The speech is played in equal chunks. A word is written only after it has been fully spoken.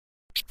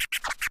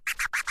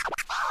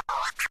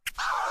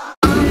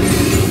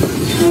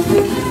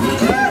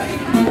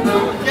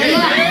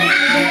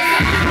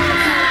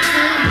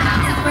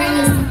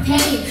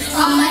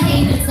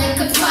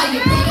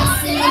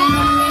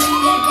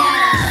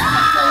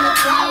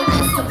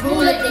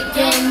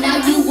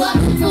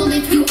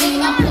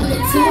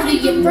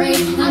afraid.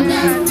 I'm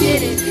down to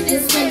get it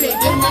and spend it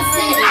in my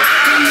city.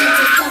 I'm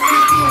into stuff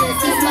with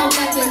dealers, it's my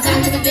weapons. I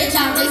nigga bitch,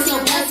 I race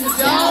your blessings,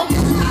 yo.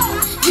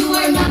 You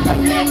are not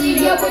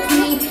familiar with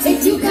me.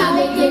 If you got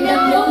making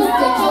up news,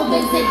 then your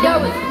visit there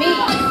with me.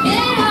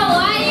 In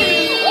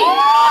Hawaii.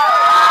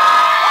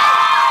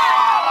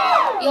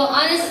 Yo,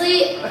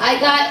 honestly, I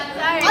got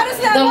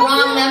the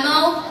wrong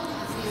memo.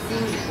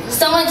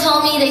 Someone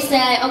told me, they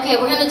said, okay,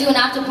 we're gonna do an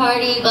after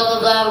party, blah, blah,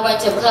 blah, we're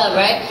going to a club,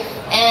 right?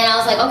 And I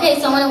was like, okay,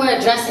 so I'm gonna wear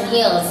a dress and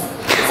heels.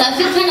 So I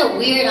feel kind of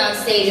weird on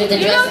stage with the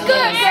dress and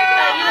heels.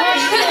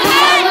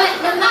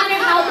 No matter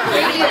how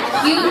pretty or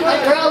cute a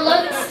girl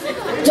looks,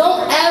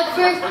 don't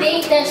ever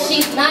think that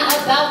she's not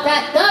about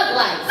that thug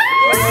life.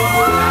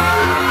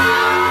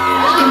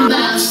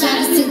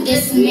 Shout out to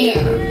this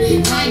mirror. I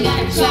ain't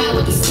gotta try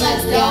with these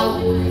sluts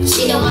though.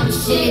 She don't want the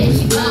shit and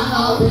she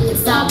butthole.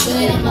 It's all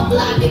good on my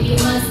block if you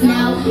must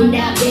know. I'm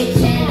that bitch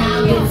and I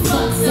don't give a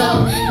fuck.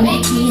 So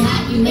make me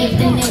hot, you make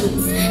the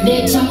news.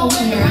 Bitch, I'm a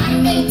winner, I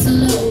ain't made to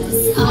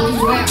lose. All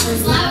these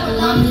rappers lie,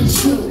 well I'm the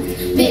truth.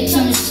 Bitch,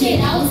 I'm the shit,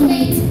 I was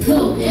made to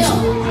poop. Ew.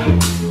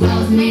 I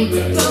was made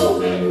to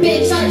poop.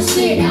 Bitch, I'm the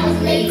shit, I was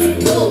made to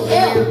poop.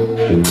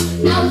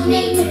 Ew. I was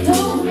made to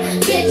poop.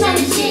 Bitch, I'm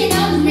the shit, I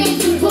was made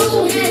to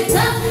poop. Hands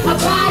up, I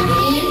ride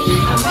in,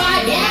 I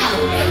ride out.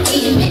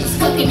 Eating bitches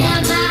cooking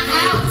out my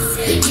house.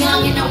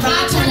 Young and I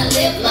ride, trying to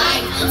live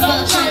life.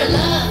 Fuck trying to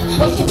love,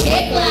 what you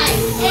pick like?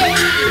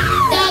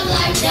 Thug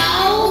like no.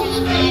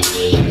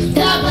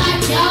 Thug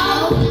like no.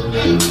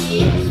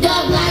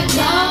 Thug like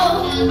no.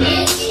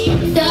 Bitch,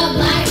 thug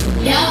like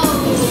no.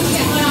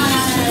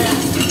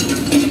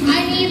 I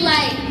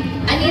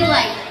need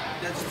like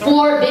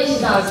 4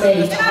 bitches on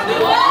stage.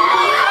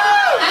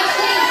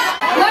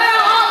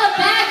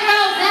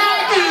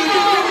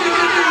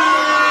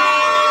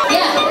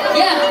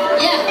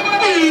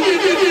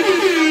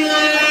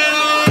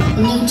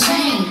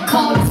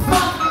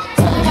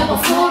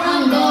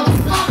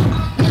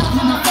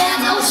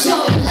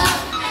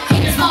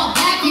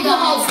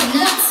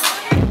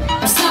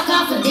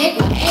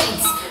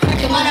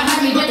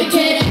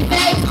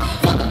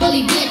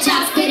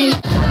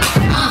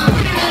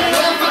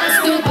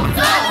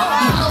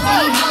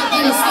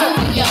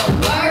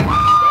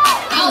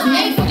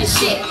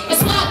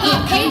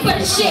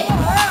 Shit.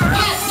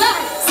 Yes, up.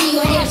 See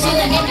you here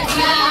chilling in the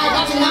crowd,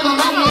 watching all my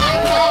money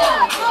like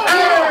that.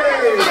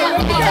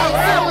 I'm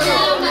so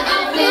loud, my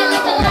outfit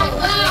looking like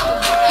wow.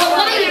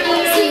 Hawaii,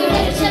 see you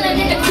here chilling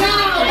in the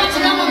crowd,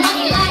 watching all my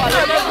money like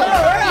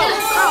wow.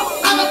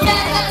 I'm a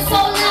fat guy,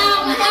 so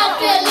loud, my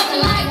outfit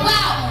looking like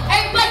wow.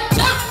 Everybody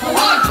jump, my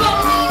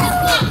wardrobe mean as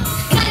fuck.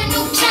 Got a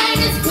new chain,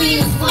 it's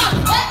green as fuck.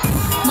 What?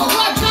 My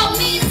wardrobe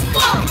mean as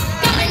fuck.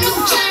 Got a new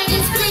chain,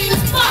 it's green as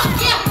fuck.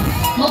 Yeah,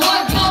 my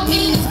wardrobe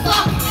mean as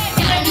fuck.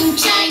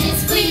 Chain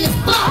is clean as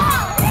fuck.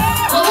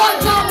 My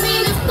wardrobe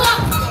mean as fuck.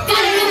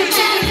 Got a new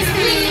chain is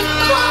clean as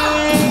fuck.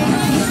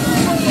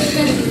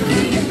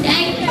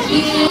 Thank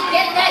you.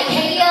 Get that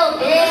yayo,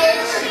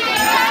 bitch.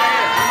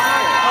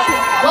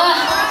 What?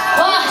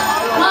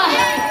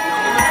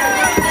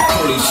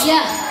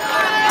 Yeah.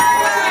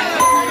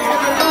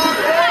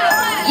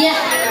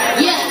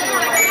 You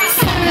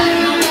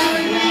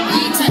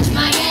ain't touch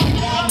my head.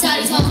 Tell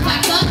these hoes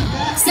back up.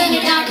 Send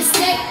it out the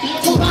stick.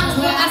 Hold on to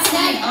where I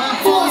stay.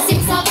 4 and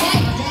 6 all day.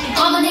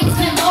 All my niggas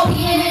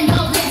Cambodian and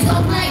no niggas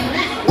don't play.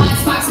 White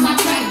sparks in my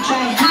train.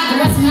 Hide the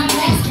rest of my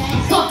place.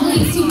 Fuck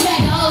police, you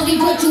better only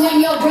put you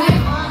in your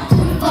brain. Who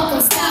the fuck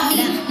will stop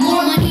me?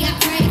 More money I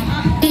pray.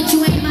 Bitch,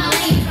 you ain't my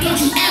lane. Don't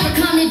you ever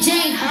come to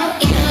Jane.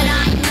 In the hood,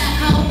 I ain't black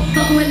hoe.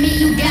 Fuck with me,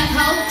 you deaf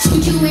hoe.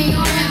 Shoot you in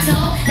your recto.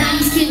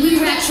 90s kids, we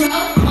retro.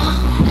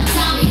 Now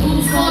tell me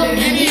who's colder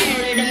than me.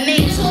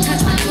 Bitch, don't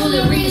touch my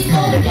jewelry, it's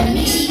colder than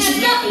me.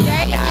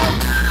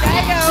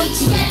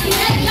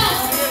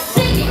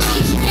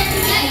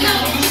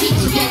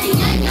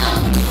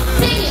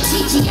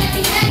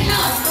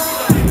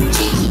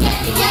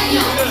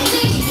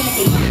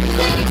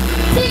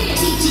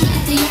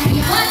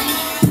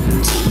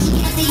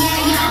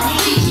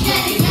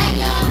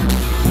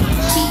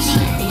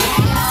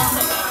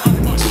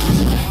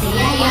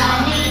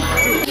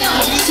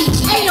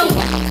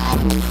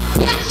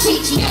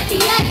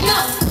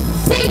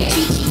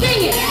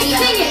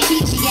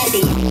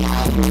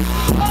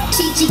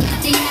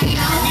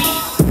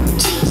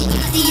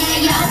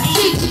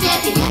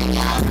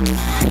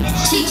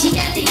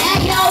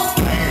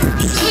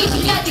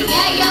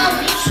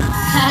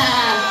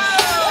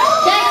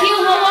 Thank you,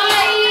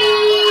 Hawaii!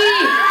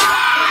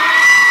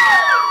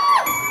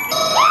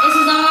 This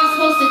is all I'm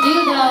supposed to do,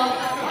 though.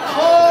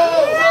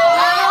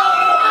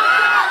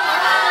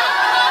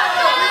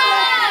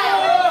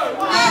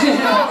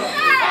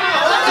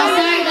 I'm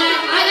sorry,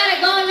 guys. I gotta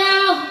go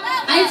now.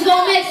 I need to go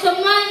make some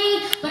money,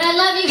 but I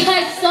love you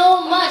guys so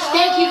much.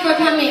 Thank you for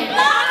coming.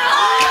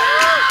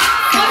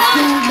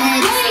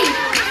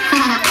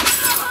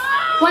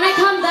 When I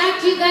come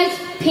back, do you guys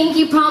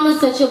pinky promise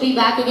that you'll be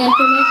back again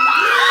for me?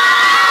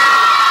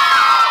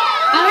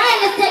 All right,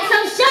 let's take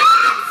some shots.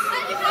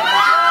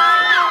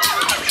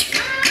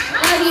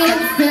 Love you.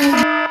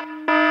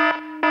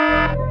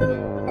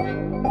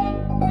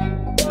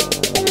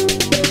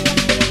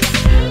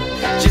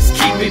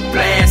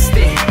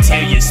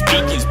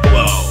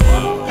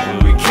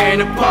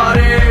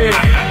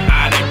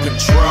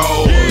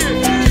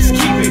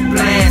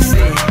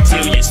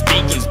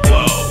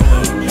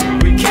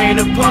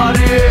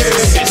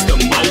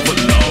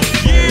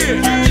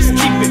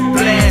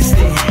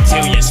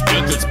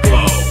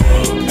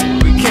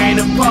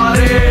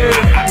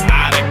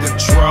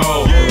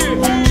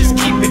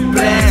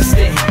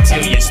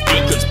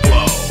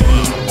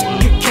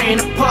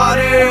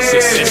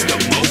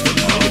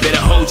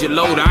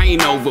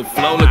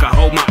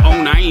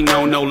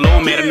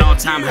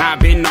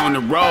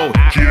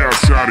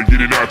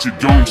 get it out your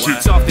dome shit.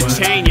 It's off the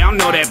chain, y'all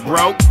know that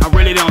broke. I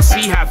really don't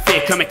see how it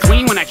fit, coming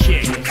clean when I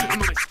kick.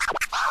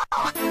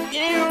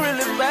 You ain't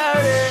really about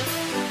it.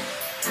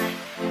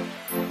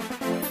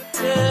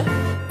 Yeah.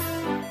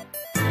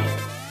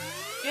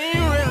 You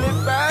ain't really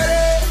about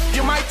it.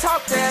 You might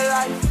talk that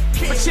life,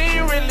 but you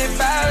ain't really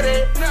about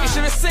it. You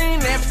should've seen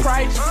that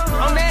price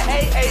on that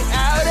 88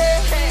 Audi.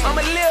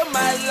 I'ma live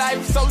my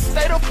life, so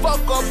stay the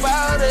fuck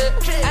about it.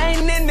 I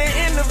ain't in the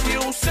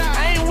interviews,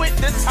 I ain't with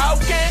the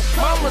talking.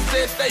 Mama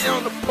said stay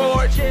on the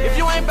porch. If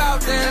you ain't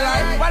about that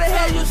life, why the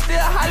hell you still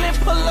hollering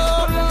pull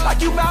up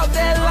like you about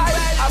that life?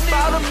 I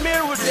bought a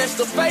mirror just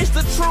to face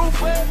the truth.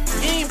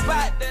 You ain't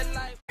about that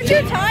life.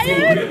 You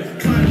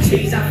tired?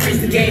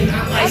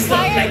 I'm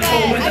tired,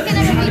 man. I can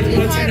never be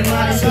too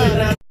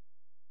tired.